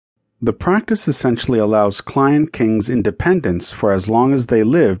The practice essentially allows client kings independence for as long as they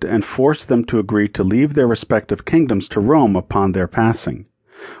lived and forced them to agree to leave their respective kingdoms to Rome upon their passing.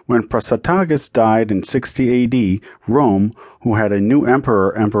 When Prasutagus died in 60 AD, Rome, who had a new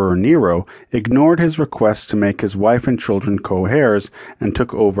emperor, Emperor Nero, ignored his request to make his wife and children co-heirs and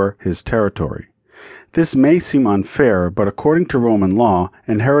took over his territory. This may seem unfair, but according to Roman law,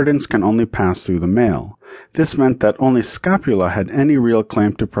 inheritance can only pass through the male. This meant that only Scapula had any real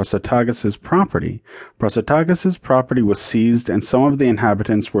claim to Prasutagus's property. Prasutagus's property was seized and some of the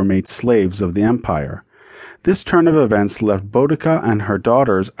inhabitants were made slaves of the empire. This turn of events left Boudicca and her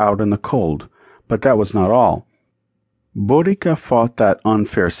daughters out in the cold, but that was not all. Boudicca fought that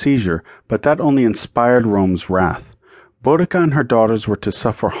unfair seizure, but that only inspired Rome's wrath. Boudicca and her daughters were to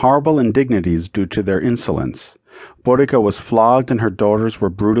suffer horrible indignities due to their insolence. Boudicca was flogged and her daughters were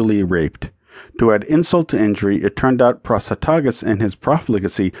brutally raped. To add insult to injury, it turned out Prasutagus in his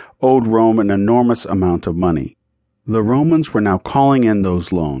profligacy owed Rome an enormous amount of money. The Romans were now calling in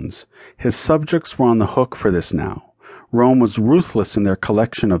those loans. His subjects were on the hook for this now. Rome was ruthless in their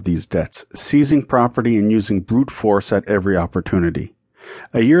collection of these debts, seizing property and using brute force at every opportunity.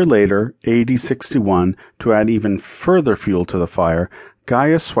 A year later, AD 61, to add even further fuel to the fire,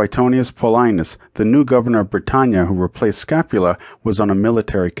 Gaius Suetonius Paulinus, the new governor of Britannia who replaced Scapula, was on a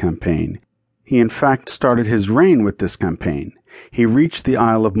military campaign. He in fact started his reign with this campaign. He reached the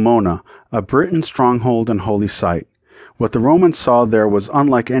Isle of Mona, a Briton stronghold and holy site. What the Romans saw there was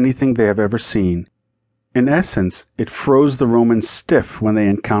unlike anything they have ever seen. In essence, it froze the Romans stiff when they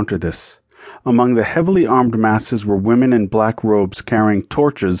encountered this. Among the heavily armed masses were women in black robes carrying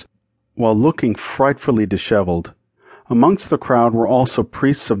torches while looking frightfully disheveled. Amongst the crowd were also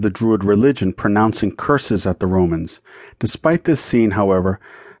priests of the Druid religion pronouncing curses at the Romans. Despite this scene, however,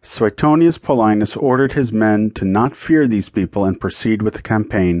 Suetonius Paulinus ordered his men to not fear these people and proceed with the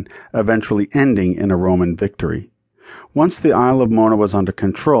campaign, eventually ending in a Roman victory. Once the Isle of Mona was under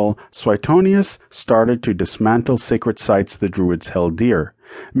control, Suetonius started to dismantle sacred sites the Druids held dear.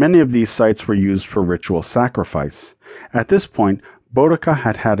 Many of these sites were used for ritual sacrifice. At this point, Boudicca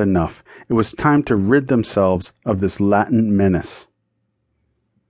had had enough. It was time to rid themselves of this Latin menace.